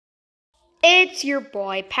It's your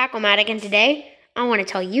boy, Pacomatic, and today I want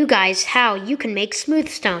to tell you guys how you can make smooth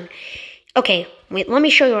stone. Okay, wait, let me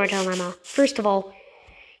show you our dilemma. First of all,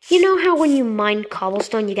 you know how when you mine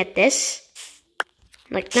cobblestone, you get this?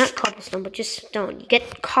 Like, not cobblestone, but just stone. You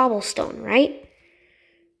get cobblestone, right?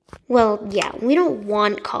 Well, yeah, we don't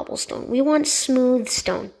want cobblestone. We want smooth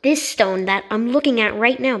stone. This stone that I'm looking at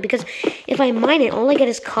right now, because if I mine it, all I get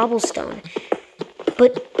is cobblestone.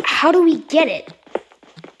 But how do we get it?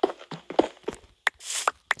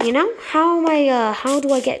 You know, how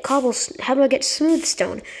do I get smooth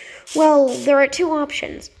stone? Well, there are two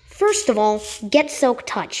options. First of all, get silk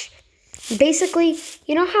touch. Basically,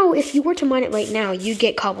 you know how if you were to mine it right now, you'd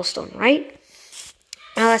get cobblestone, right?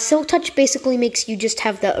 Silk touch basically makes you just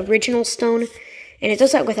have the original stone, and it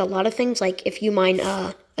does that with a lot of things. Like if you mine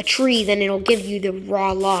a tree, then it'll give you the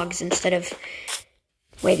raw logs instead of.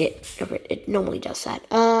 Wait, it normally does that.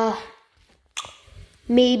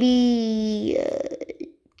 Maybe.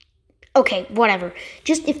 Okay, whatever.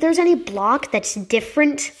 Just if there's any block that's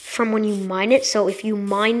different from when you mine it, so if you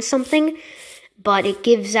mine something, but it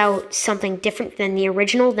gives out something different than the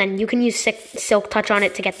original, then you can use silk touch on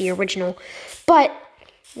it to get the original. But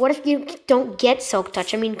what if you don't get silk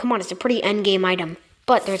touch? I mean, come on, it's a pretty endgame item.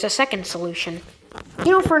 But there's a second solution.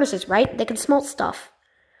 You know furnaces, right? They can smelt stuff.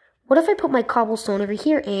 What if I put my cobblestone over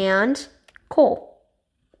here and coal?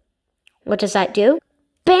 What does that do?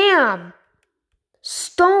 Bam!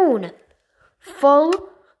 Stone! Full,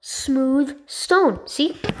 smooth stone.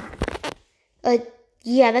 See?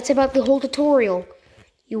 Yeah, that's about the whole tutorial.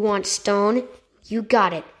 You want stone? You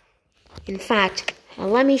got it. In fact,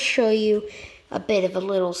 let me show you a bit of a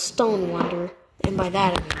little stone wonder. And by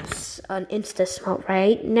that, I mean an insta-smelt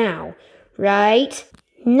right now. Right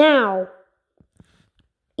now.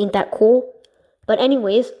 Ain't that cool? But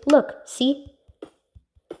anyways, look, see?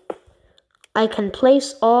 I can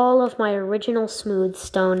place all of my original smooth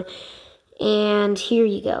stone, and here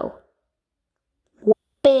you go.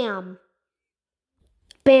 Bam.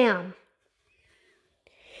 Bam.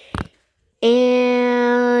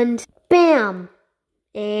 And bam.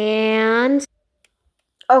 And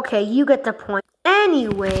okay, you get the point.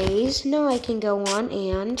 Anyways, now I can go on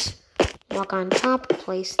and walk on top,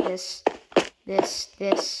 place this, and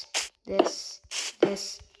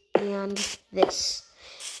this.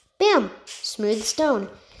 Bam! Smooth stone.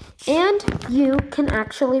 And you can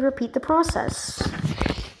actually repeat the process.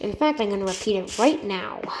 In fact, I'm going to repeat it right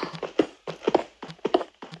now.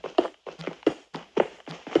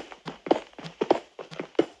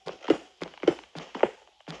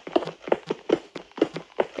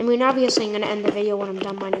 I mean, obviously I'm going to end the video when I'm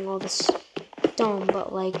done mining all this stone,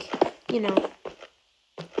 but like, you know.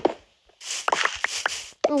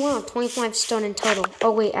 Oh wow, 25 stone in total.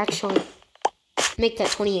 Oh wait, actually, make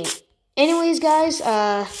that 28. Anyways, guys,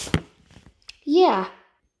 yeah.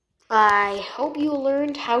 I hope you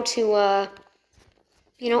learned how to,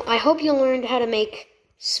 I hope you learned how to make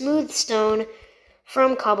smooth stone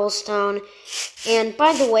from cobblestone. And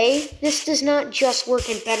by the way, this does not just work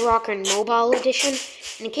in Bedrock or Mobile Edition.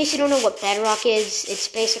 And in case you don't know what Bedrock is, it's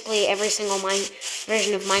basically every single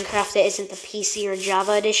version of Minecraft that isn't the PC or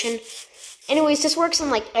Java edition. Anyways, this works in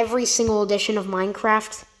like every single edition of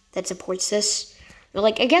Minecraft that supports this. Or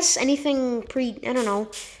like, I guess anything I don't know,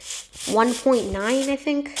 1.9, I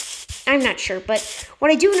think? I'm not sure, but what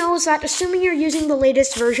I do know is that assuming you're using the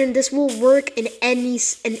latest version, this will work in every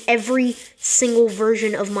single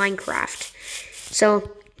version of Minecraft. So,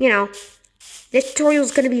 you know, this tutorial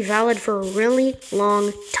is going to be valid for a really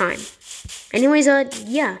long time. Anyways,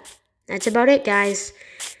 yeah, that's about it, guys.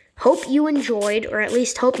 Hope you enjoyed, or at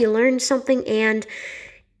least hope you learned something, and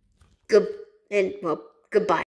goodbye.